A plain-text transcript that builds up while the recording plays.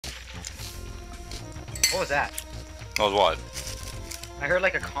What was that? What was what? I heard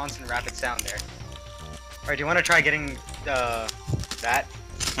like a constant rapid sound there. Alright, do you want to try getting, that?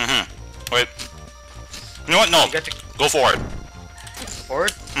 Mm-hmm. Wait. You know what? No. Go for it.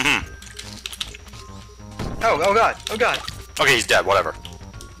 Forward? Mm-hmm. Oh god, oh god. Okay, he's dead, whatever.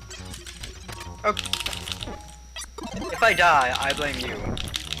 Okay. If I die, I blame you.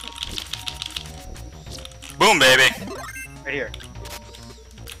 Boom, baby. Right here.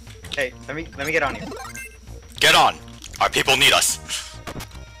 Hey, let me get on you. Get on. Our people need us.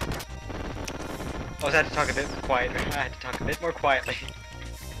 Oh, I had to talk a bit quiet. I had to talk a bit more quietly.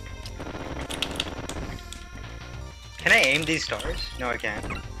 Can I aim these stars? No, I can't.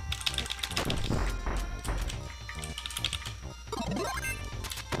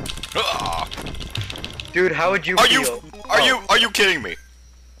 Dude, how would you feel? Are you kidding me?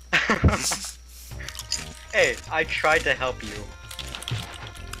 Hey, I tried to help you.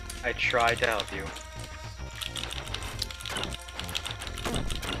 I tried to help you.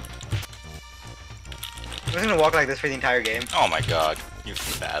 I'm just gonna walk like this for the entire game. Oh my god, you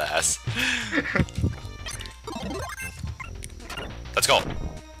badass. Let's go.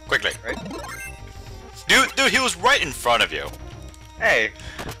 Quickly. Right? Dude, he was right in front of you. Hey,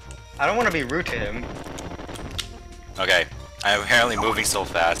 I don't want to be rude to him. Okay, I'm apparently moving so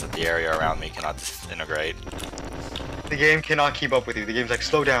fast that the area around me cannot disintegrate. The game cannot keep up with you. The game's like,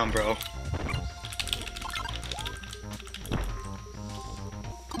 slow down, bro.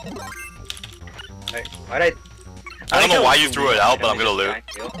 Wait, why'd I don't know why you threw it out, but I'm gonna loot.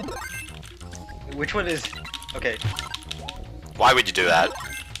 Which one is... Okay. Why would you do that?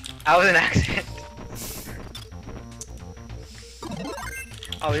 That was an accident.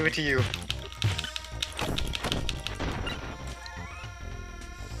 I'll leave it to you.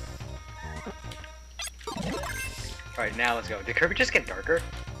 Alright, now let's go. Did Kirby just get darker?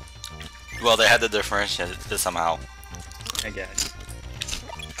 Well, they had to differentiate it somehow. I guess.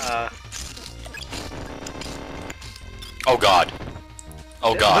 Oh god.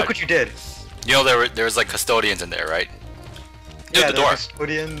 Oh god. Look what you did. You know there was like custodians in there, right? Dude, Yeah, the door.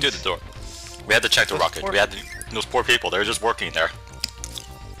 Custodians. Dude, the door. We had to check the rocket. We had to, those poor people. They were just working there.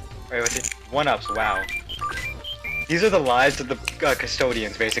 Alright, what's it? 1-ups. Wow. These are the lives of the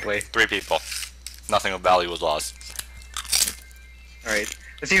custodians, basically. 3 people. Nothing of value was lost. Alright.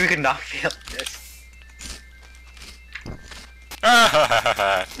 Let's see if we can not fail this.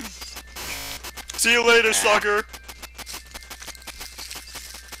 See you later, sucker.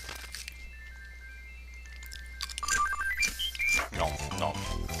 No, no.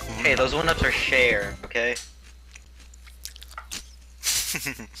 Hey, those 1-ups are share, okay?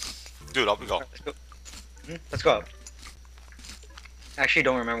 Dude, up we go. Let's go. Let's go up. Actually,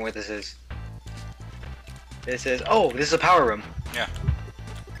 don't remember what this is. This is... Oh, this is a power room. Yeah.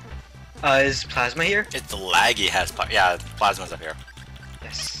 Is Plasma here? It's the laggy has yeah, Plasma's up here.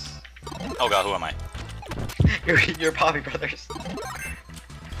 Yes. Oh god, who am I? You're Poppy Brothers.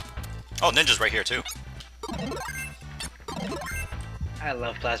 Oh, Ninja's right here too. I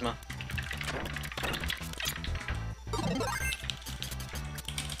love Plasma.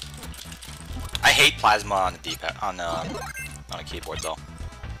 I hate Plasma on the D-pad, on a keyboard though.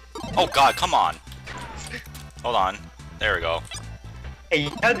 Oh god, come on. Hold on. There we go. Hey, you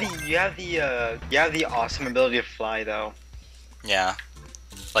have the awesome ability to fly though. Yeah.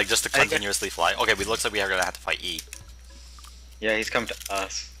 Like just to continuously fly. Okay, it looks like we are gonna have to fight E. Yeah, he's come to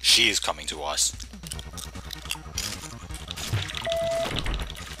us. She's coming to us.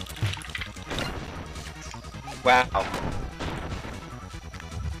 Wow.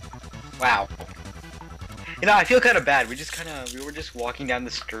 Wow. You know, I feel kind of bad. We were just walking down the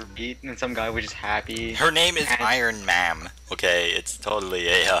street, and some guy was just happy. Her name is Iron Mam. Okay, it's totally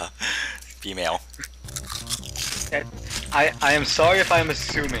a female. I am sorry if I'm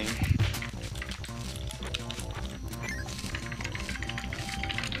assuming.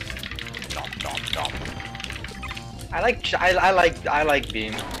 I like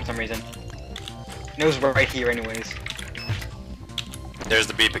Beam for some reason. It was right here, anyways. There's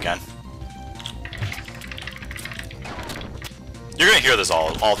the beep again. You're gonna hear this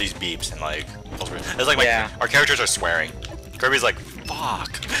all these beeps and like it's like our characters are swearing. Kirby's like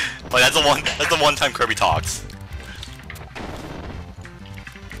fuck. Like that's the one time Kirby talks.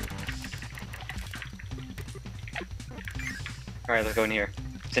 Alright, let's go in here.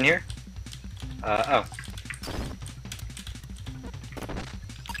 It's in here? Oh.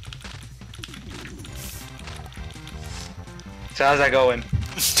 So how's that going?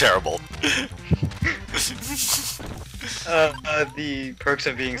 Terrible. The perks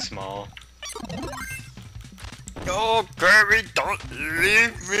of being small. No, Kirby, don't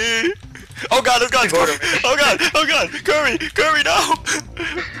leave me! Oh god! god, oh god, oh god, oh god, Kirby, Kirby, no!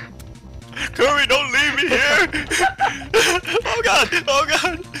 Kirby, don't leave me here! Oh god, oh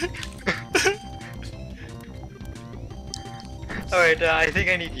god! Alright, I think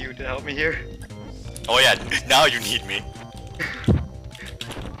I need you to help me here. Oh yeah, now you need me.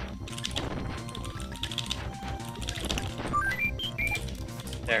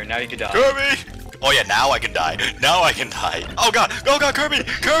 There, now you can die. Kirby! Oh yeah, now I can die. Now I can die. Oh god, Kirby!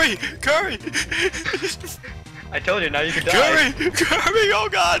 Kirby! Kirby! I told you, now you can die. Kirby! Kirby! Oh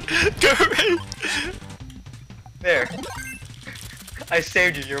god! Kirby! There. I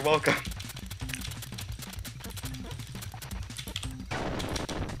saved you, you're welcome.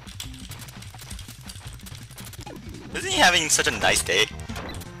 Isn't he having such a nice day?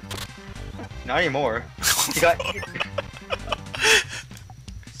 Not anymore. He got...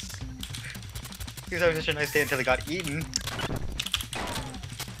 He was having such a nice day until he got eaten.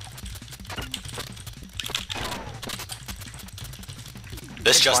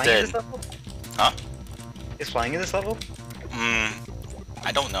 This just in. Huh? Is flying in this level?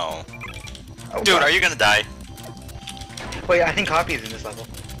 I don't know. Oh, dude, God. are you gonna die? Wait, I think Copy is in this level.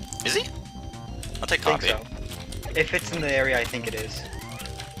 Is he? I'll take I think copy. so. If it's in the area I think it is.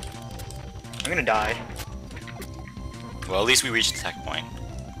 I'm gonna die. Well, at least we reached the checkpoint.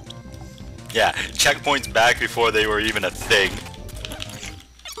 Yeah, checkpoints back before they were even a thing.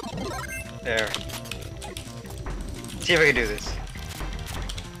 There. See if I can do this.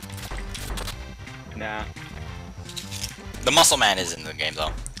 Nah. The Muscle Man is in the game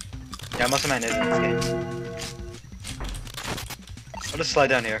though. Yeah, Muscle Man is in this game. I'll just slide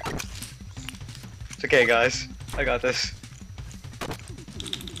down here. It's okay, guys. I got this.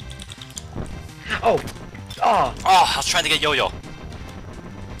 Oh! Oh! Oh, I was trying to get Yo-Yo.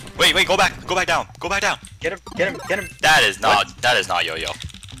 Wait, go back down, go back down. Get him! That is not Yo-Yo.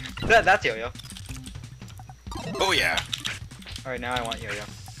 That's Yo-Yo. Oh yeah. Alright, now I want Yo-Yo.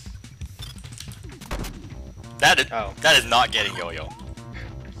 That is Oh. that is not getting Yo-Yo.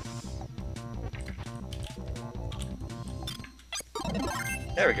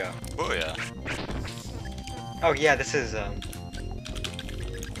 There we go. Oh yeah. Oh yeah, this is the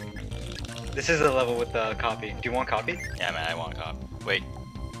level with the copy. Do you want copy? Yeah, man, I want copy. Wait.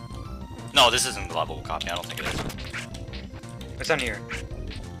 No, this isn't the level of copy. I don't think it is. What's on here?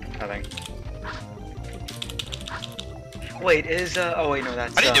 Nothing. Wait, is oh wait, no,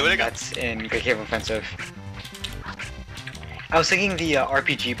 that's How do you do it again? that's in Great Cave Offensive. I was thinking the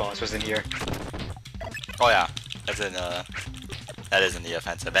RPG boss was in here. Oh yeah, that's in that is in the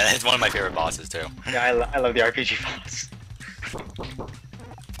offensive, and it's one of my favorite bosses too. Yeah, I love the RPG boss.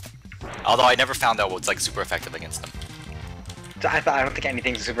 Although I never found out what's like super effective against them. I don't think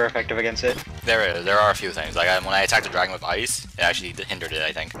anything's super effective against it. There are a few things. Like when I attacked the dragon with ice, it actually hindered it.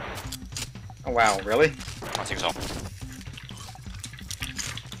 I think. Oh wow, really? I think so.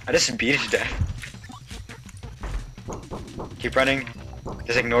 I just beat it to death. Keep running.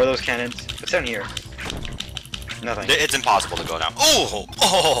 Just ignore those cannons. What's down here? Nothing. It's impossible to go down. Oh!